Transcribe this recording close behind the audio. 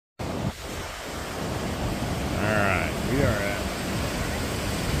We are at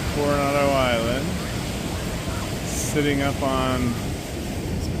Coronado Island, sitting up on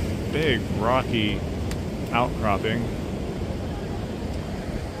this big rocky outcropping.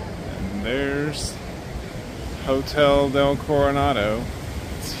 And there's Hotel del Coronado.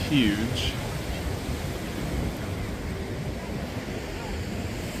 It's huge.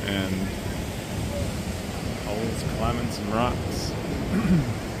 And always climbing some rocks.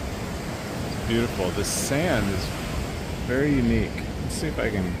 It's beautiful. The sand is very unique. Let's see if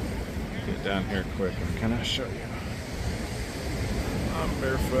I can get down here quick and kind of show you. I'm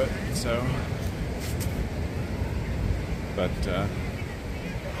barefoot, so. But the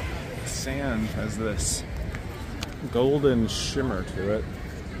sand has this golden shimmer to it.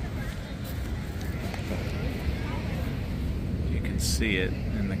 You can see it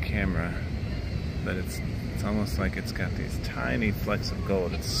in the camera, but it's almost like it's got these tiny flecks of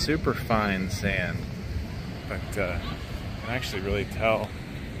gold. It's super fine sand, but you can actually really tell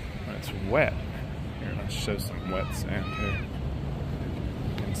when it's wet. Here, let's show some wet sand here.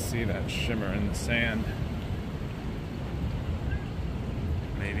 You can see that shimmer in the sand.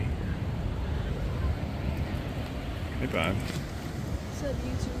 Maybe. Hey, bud. What's up,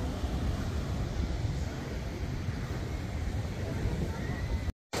 YouTube?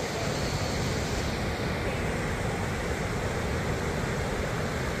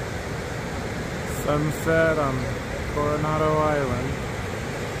 Sunset on Coronado Island.